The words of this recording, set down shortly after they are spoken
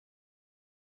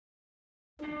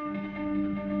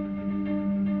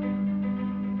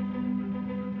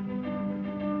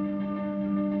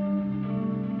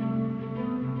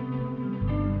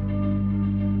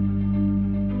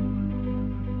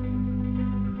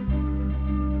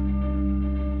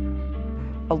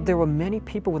There were many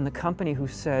people in the company who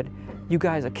said, "You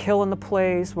guys are killing the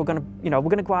place. We're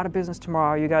gonna go out of business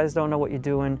tomorrow. You guys don't know what you're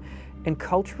doing." And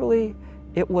culturally,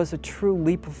 it was a true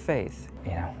leap of faith.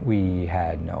 We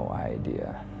had no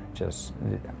idea. Just,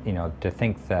 to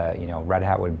think that, Red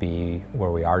Hat would be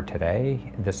where we are today,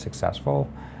 this successful,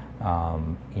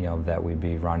 that we'd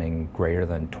be running greater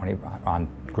than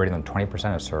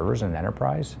 20% of servers in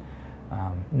enterprise,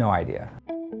 no idea.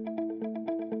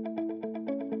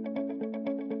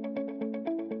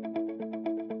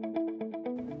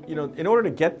 In order to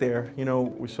get there,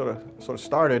 we sort of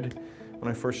started,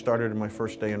 when I first started in my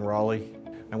first day in Raleigh,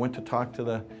 I went to talk to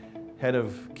the head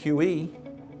of QE,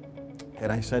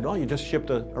 and I said, "Oh, you just shipped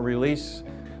a release."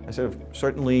 I said,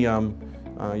 "Certainly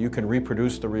you can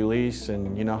reproduce the release,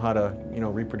 and you know how to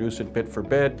reproduce it bit for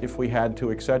bit if we had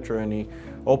to, etc." And he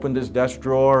opened his desk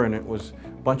drawer, and it was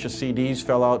a bunch of CDs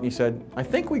fell out, and he said, "I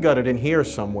think we got it in here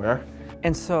somewhere."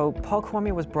 And so Paul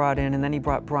Cormier was brought in, and then he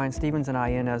brought Brian Stevens and I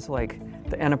in as like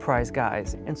the enterprise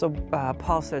guys. And so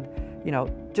Paul said,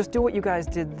 just do what you guys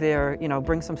did there,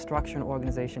 bring some structure and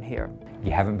organization here.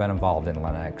 You haven't been involved in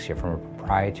Linux, you're from a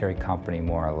proprietary company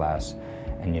more or less,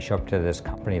 and you show up to this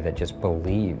company that just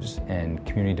believes in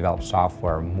community developed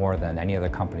software more than any other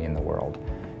company in the world,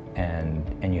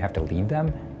 and you have to lead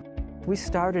them. We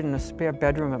started in a spare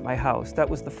bedroom at my house. That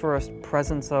was the first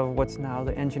presence of what's now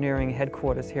the engineering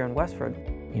headquarters here in Westford.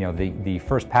 The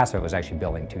first pass of it was actually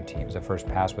building two teams. The first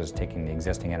pass was taking the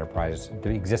existing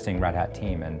Red Hat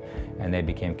team, and they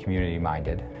became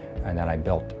community-minded. And then I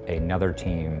built another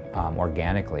team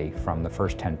organically from the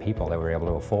first 10 people that we were able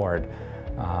to afford,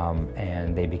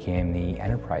 and they became the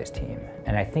enterprise team.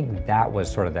 And I think that was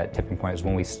sort of that tipping point, is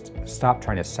when we stopped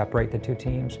trying to separate the two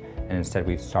teams, and instead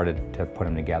we started to put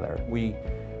them together. We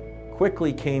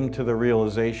quickly came to the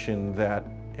realization that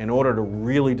in order to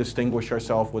really distinguish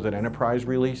ourselves with an enterprise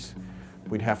release,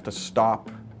 we'd have to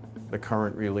stop the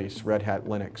current release, Red Hat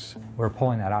Linux. We're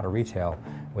pulling that out of retail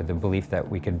with the belief that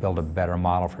we could build a better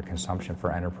model for consumption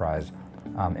for enterprise,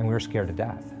 and we were scared to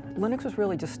death. Linux was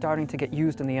really just starting to get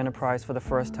used in the enterprise for the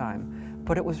first time,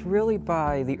 but it was really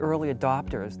by the early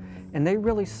adopters, and they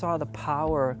really saw the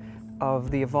power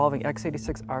of the evolving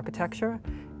x86 architecture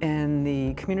and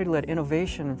the community-led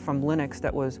innovation from Linux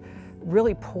that was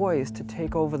really poised to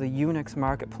take over the Unix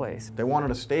marketplace. They wanted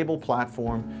a stable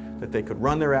platform that they could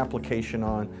run their application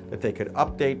on, that they could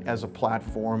update as a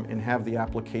platform and have the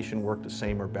application work the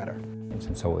same or better.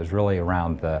 And so it was really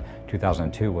around the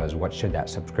 2002 was, what should that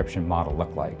subscription model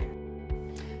look like?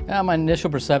 My initial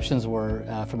perceptions were,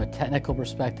 from a technical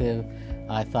perspective,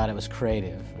 I thought it was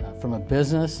creative. From a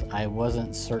business, I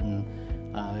wasn't certain.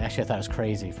 Actually, I thought it was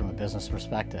crazy from a business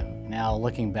perspective. Now,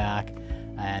 looking back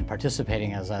and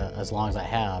participating as long as I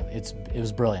have, it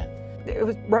was brilliant.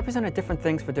 It represented different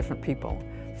things for different people.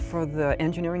 For the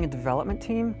engineering and development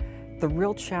team, the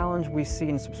real challenge we see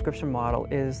in the subscription model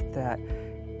is that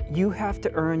you have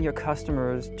to earn your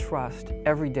customers' trust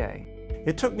every day.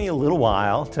 It took me a little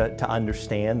while to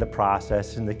understand the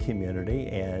process in the community,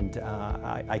 and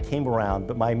I came around,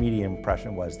 but my immediate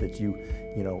impression was that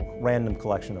random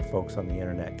collection of folks on the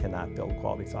internet cannot build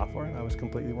quality software, and I was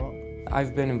completely wrong.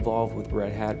 I've been involved with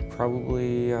Red Hat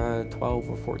probably 12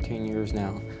 or 14 years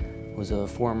now. Was a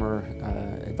former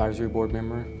advisory board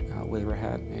member with Red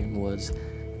Hat and was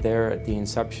there at the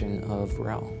inception of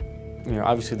RHEL.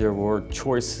 Obviously there were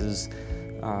choices,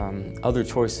 other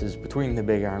choices between the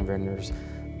big iron vendors,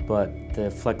 but the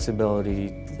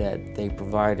flexibility that they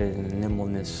provided and the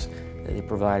nimbleness that they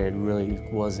provided really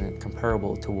wasn't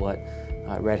comparable to what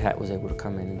Red Hat was able to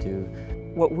come in and do.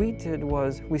 What we did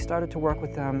was we started to work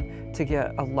with them to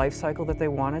get a life cycle that they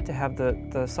wanted, to have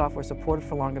the software supported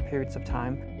for longer periods of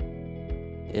time.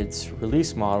 Its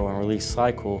release model and release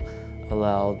cycle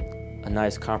allowed a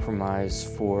nice compromise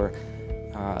for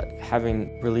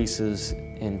having releases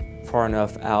in far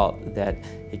enough out that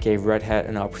it gave Red Hat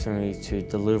an opportunity to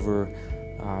deliver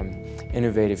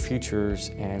innovative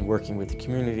features and working with the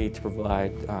community to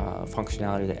provide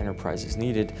functionality that enterprises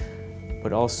needed,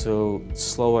 but also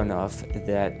slow enough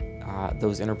that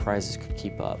those enterprises could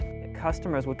keep up.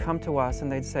 Customers would come to us and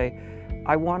they'd say,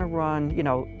 I want to run,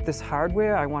 this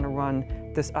hardware, I want to run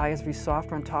this ISV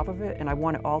software on top of it, and I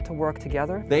want it all to work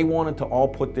together. They wanted to all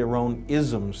put their own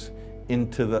isms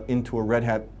into a Red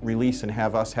Hat release and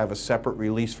have us have a separate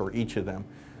release for each of them.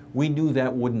 We knew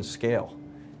that wouldn't scale.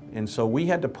 And so we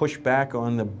had to push back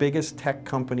on the biggest tech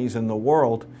companies in the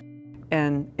world.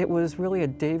 And it was really a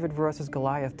David versus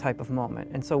Goliath type of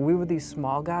moment. And so we were these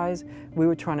small guys, we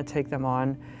were trying to take them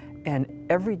on, and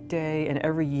every day and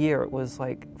every year it was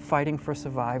like fighting for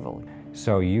survival.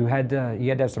 So you had to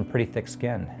have some pretty thick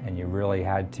skin, and you really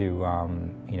had to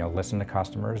listen to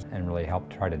customers and really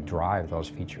help try to drive those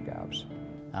feature gaps.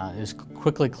 It was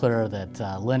quickly clear that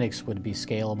Linux would be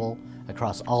scalable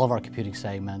across all of our computing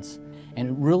segments, and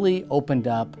it really opened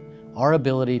up our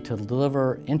ability to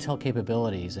deliver Intel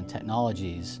capabilities and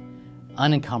technologies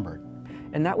unencumbered.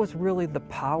 And that was really the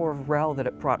power of RHEL, that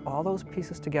it brought all those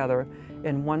pieces together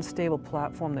in one stable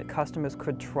platform that customers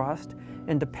could trust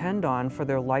and depend on for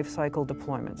their lifecycle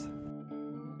deployments.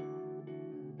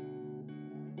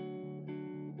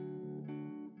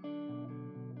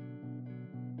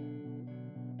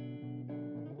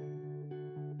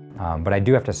 But I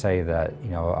do have to say that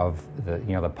of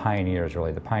the pioneers,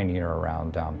 really the pioneer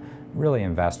around really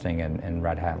investing in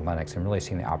Red Hat and Linux and really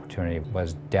seeing the opportunity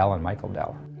was Dell and Michael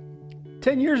Dell.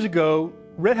 10 years ago,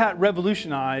 Red Hat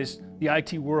revolutionized the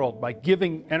IT world by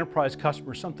giving enterprise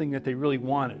customers something that they really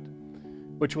wanted,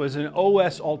 which was an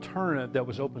OS alternative that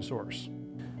was open source.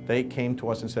 They came to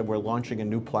us and said, we're launching a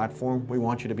new platform, we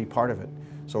want you to be part of it.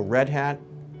 So Red Hat,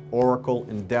 Oracle,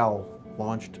 and Dell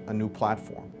launched a new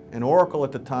platform. And Oracle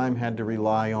at the time had to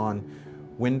rely on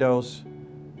Windows,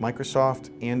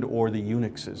 Microsoft, and/or the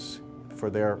Unixes for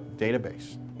their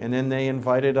database. And then they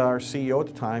invited our CEO at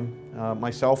the time,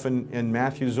 myself and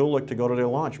Matthew Zulik, to go to their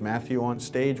launch. Matthew on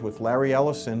stage with Larry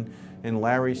Ellison, and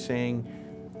Larry saying,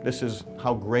 this is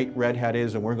how great Red Hat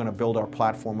is, and we're going to build our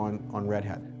platform on Red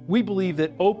Hat. We believe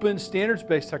that open,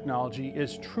 standards-based technology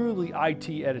is truly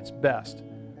IT at its best,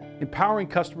 empowering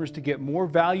customers to get more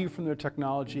value from their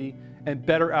technology and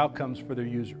better outcomes for their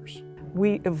users.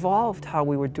 We evolved how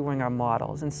we were doing our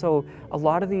models, and so a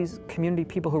lot of these community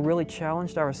people who really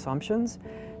challenged our assumptions,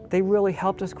 they really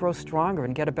helped us grow stronger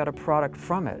and get a better product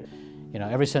from it.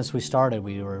 Ever since we started,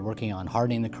 we were working on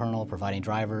hardening the kernel, providing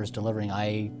drivers, delivering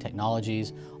IA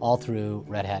technologies, all through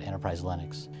Red Hat Enterprise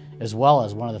Linux. As well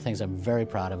as one of the things I'm very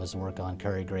proud of is the work on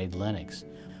carrier-grade Linux.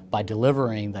 By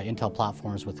delivering the Intel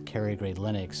platforms with carrier-grade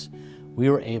Linux, we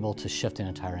were able to shift an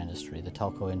entire industry. The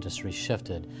telco industry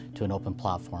shifted to an open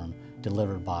platform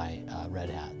delivered by Red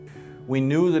Hat. We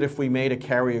knew that if we made a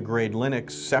carrier-grade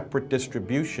Linux separate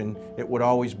distribution, it would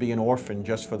always be an orphan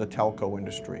just for the telco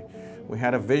industry. We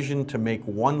had a vision to make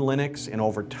one Linux, and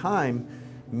over time,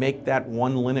 make that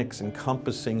one Linux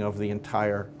encompassing of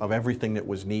everything that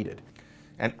was needed.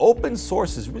 And open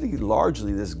source is really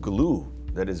largely this glue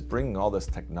that is bringing all this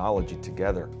technology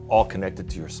together, all connected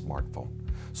to your smartphone.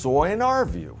 So in our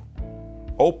view,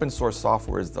 open source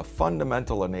software is the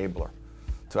fundamental enabler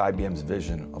to IBM's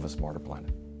vision of a smarter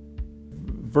planet.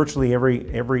 Virtually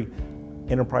every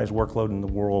enterprise workload in the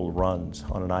world runs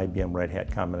on an IBM Red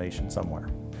Hat combination somewhere.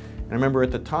 And I remember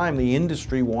at the time the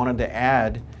industry wanted to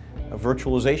add a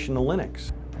virtualization to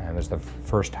Linux. And it was the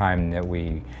first time that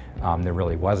there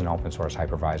really was an open source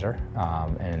hypervisor,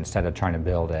 and instead of trying to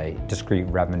build a discrete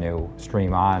revenue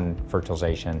stream on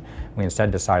virtualization, we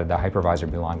instead decided the hypervisor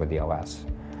belonged with the OS.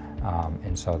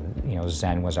 And so,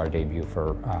 Zen was our debut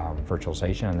for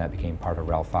virtualization, and that became part of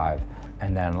RHEL 5.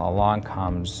 And then along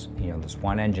comes, this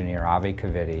one engineer, Avi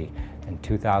Kaviti, in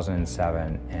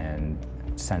 2007, and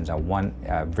sends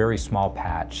a very small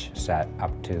patch set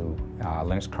up to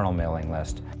Linux kernel mailing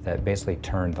list that basically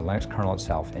turned the Linux kernel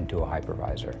itself into a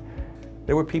hypervisor.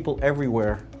 There were people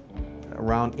everywhere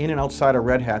around, in and outside of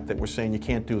Red Hat, that were saying, you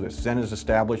can't do this. Zen is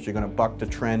established, you're going to buck the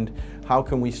trend. How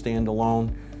can we stand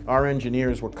alone? Our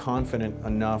engineers were confident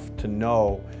enough to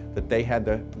know that they had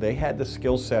the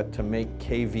skill set to make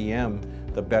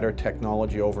KVM the better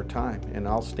technology over time. And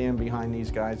I'll stand behind these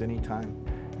guys anytime.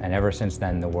 And ever since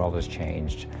then, the world has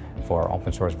changed for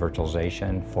open source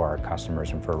virtualization, for our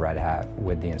customers, and for Red Hat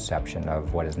with the inception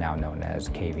of what is now known as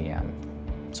KVM.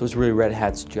 So it's really Red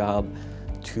Hat's job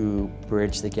to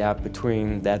bridge the gap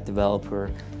between that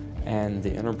developer and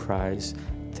the enterprise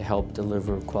to help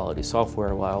deliver quality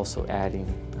software while also adding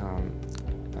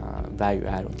value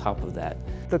add on top of that.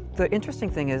 The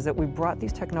interesting thing is that we brought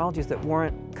these technologies that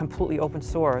weren't completely open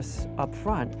source up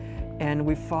front, and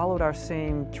we followed our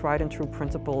same tried and true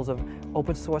principles of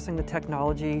open sourcing the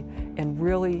technology and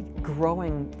really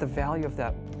growing the value of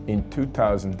that. In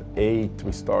 2008,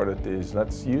 we started this,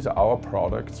 let's use our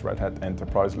products, Red Hat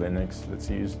Enterprise Linux,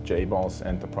 let's use JBoss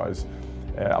Enterprise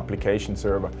Application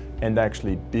Server, and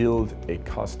actually build a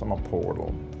customer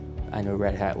portal. I know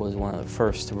Red Hat was one of the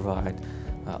first to provide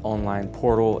online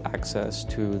portal access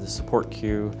to the support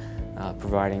queue,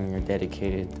 providing your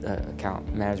dedicated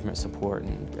account management support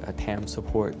and TAM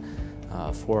support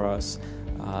for us.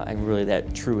 and really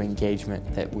that true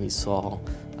engagement that we saw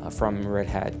from Red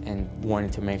Hat, and wanting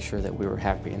to make sure that we were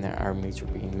happy and that our needs were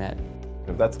being met.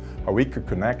 That's how we could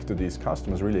connect to these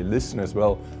customers, really listen as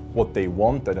well what they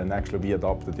wanted, and actually we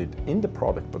adopted it in the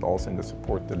product but also in the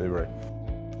support delivery.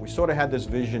 We sort of had this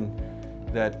vision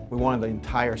that we wanted the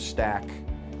entire stack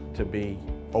to be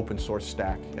open source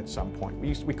stack at some point.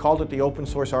 We called it the open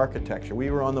source architecture. We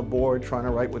were on the board trying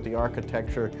to write what the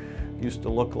architecture used to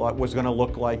look like, was going to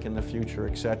look like in the future,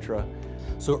 etc.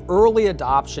 So early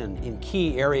adoption in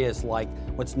key areas like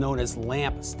what's known as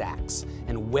LAMP stacks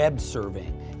and web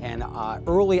serving and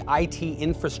early IT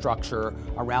infrastructure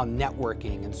around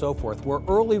networking and so forth were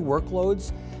early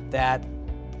workloads that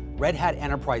Red Hat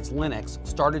Enterprise Linux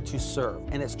started to serve,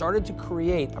 and it started to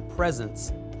create a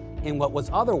presence in what was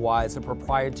otherwise a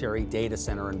proprietary data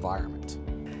center environment.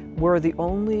 We're the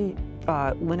only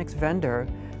Linux vendor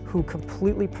who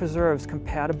completely preserves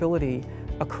compatibility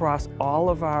across all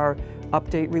of our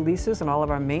update releases and all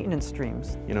of our maintenance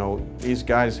streams. You know, these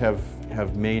guys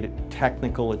have made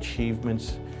technical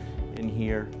achievements in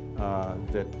here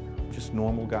that just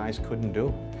normal guys couldn't do.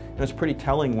 And it's pretty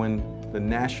telling when the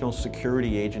National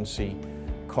Security Agency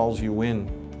calls you in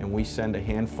and we send a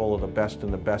handful of the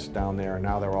best down there, and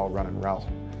now they're all running RHEL.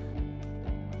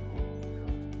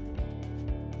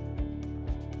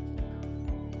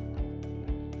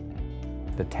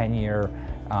 The 10-year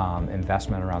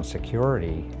investment around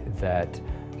security that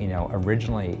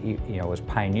originally was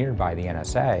pioneered by the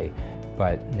NSA,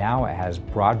 but now it has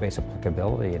broad-based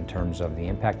applicability in terms of the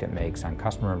impact it makes on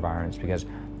customer environments, because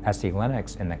SC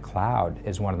Linux in the cloud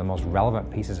is one of the most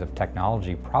relevant pieces of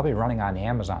technology probably running on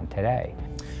Amazon today.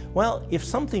 Well, if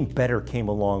something better came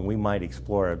along, we might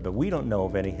explore it, but we don't know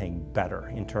of anything better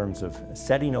in terms of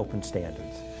setting open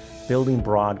standards, building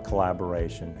broad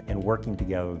collaboration, and working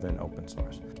together than open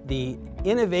source. The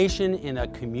innovation in a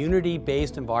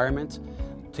community-based environment,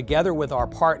 together with our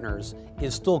partners,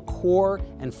 is still core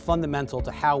and fundamental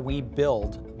to how we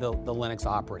build the Linux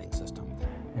operating system.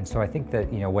 And so I think that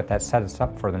what that sets us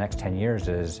up for the next 10 years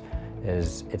is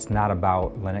it's not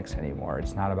about Linux anymore.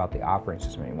 It's not about the operating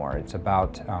system anymore. It's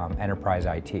about enterprise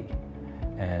IT.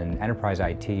 And enterprise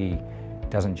IT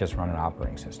doesn't just run an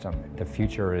operating system. The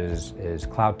future is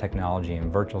cloud technology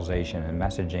and virtualization and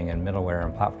messaging and middleware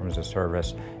and platforms as a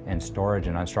service and storage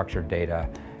and unstructured data.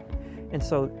 And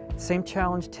so same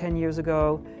challenge 10 years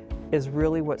ago is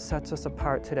really what sets us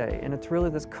apart today. And it's really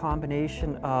this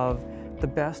combination of the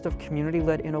best of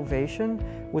community-led innovation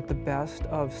with the best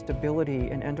of stability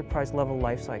and enterprise-level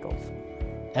life cycles.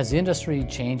 As the industry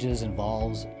changes and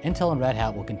evolves, Intel and Red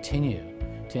Hat will continue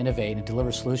to innovate and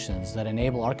deliver solutions that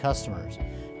enable our customers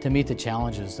to meet the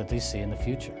challenges that they see in the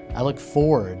future. I look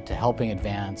forward to helping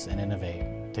advance and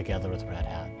innovate together with Red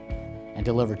Hat and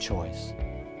deliver choice.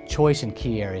 Choice in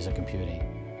key areas of computing,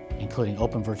 including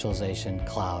open virtualization,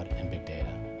 cloud, and big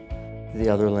data. The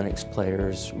other Linux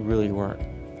players really weren't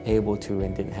able to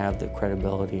and didn't have the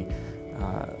credibility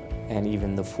and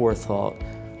even the forethought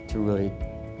to really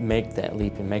make that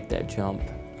leap and make that jump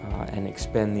and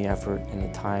expend the effort and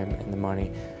the time and the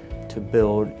money to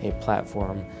build a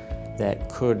platform that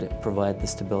could provide the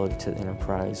stability to the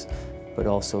enterprise, but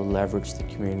also leverage the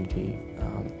community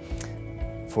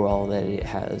for all that it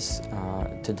has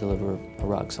to deliver a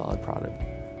rock-solid product.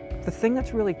 The thing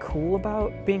that's really cool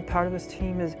about being part of this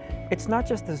team is it's not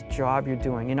just this job you're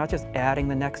doing. You're not just adding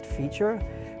the next feature.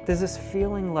 There's this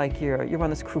feeling like you're on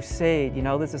this crusade,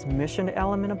 there's this mission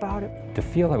element about it. To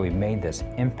feel that we've made this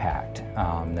impact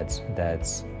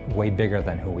that's way bigger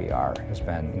than who we are has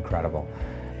been incredible.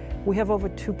 We have over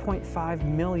 2.5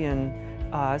 million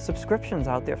subscriptions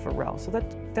out there for RHEL, so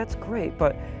that's great,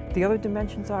 but the other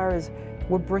dimensions is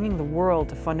we're bringing the world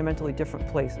to fundamentally different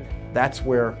places. That's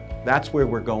where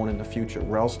we're going in the future.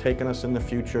 RHEL's taking us in the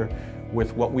future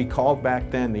with what we called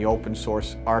back then the open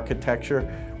source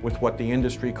architecture, with what the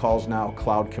industry calls now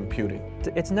cloud computing.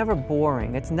 It's never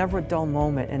boring, it's never a dull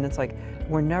moment, and it's like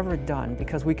we're never done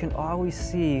because we can always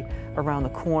see around the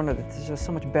corner that there's just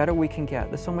so much better we can get.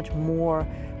 There's so much more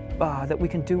that we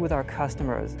can do with our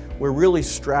customers. We're really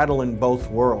straddling both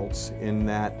worlds in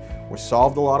that we've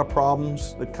solved a lot of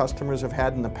problems that customers have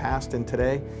had in the past and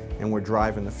today, and we're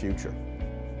driving the future.